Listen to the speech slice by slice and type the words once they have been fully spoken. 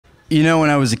You know, when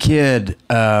I was a kid,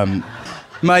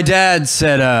 my dad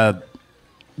said,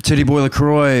 Titty Boy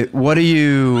LaCroix, what do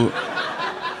you...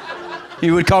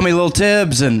 He would call me Little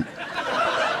Tibbs, and...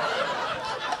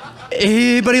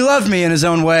 But he loved me in his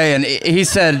own way, and he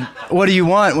said, what do you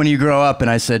want when you grow up? And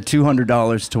I said,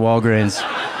 $200 to Walgreens.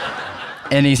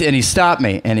 And he stopped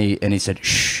me, and he said,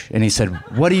 shh. And he said,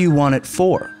 what do you want it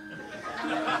for?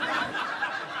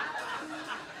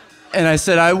 And I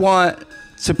said, I want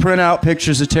to print out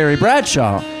pictures of Terry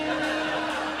Bradshaw.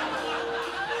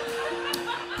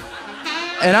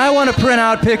 And I want to print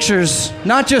out pictures,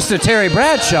 not just of Terry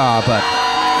Bradshaw, but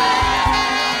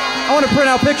I want to print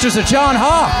out pictures of John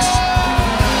Hawkes.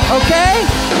 Okay?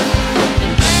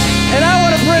 And I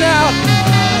want to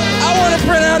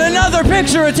print out another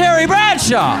picture of Terry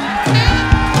Bradshaw.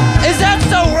 Is that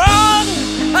so wrong?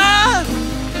 Huh?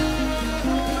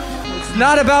 It's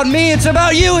not about me, it's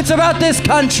about you, it's about this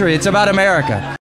country, it's about America.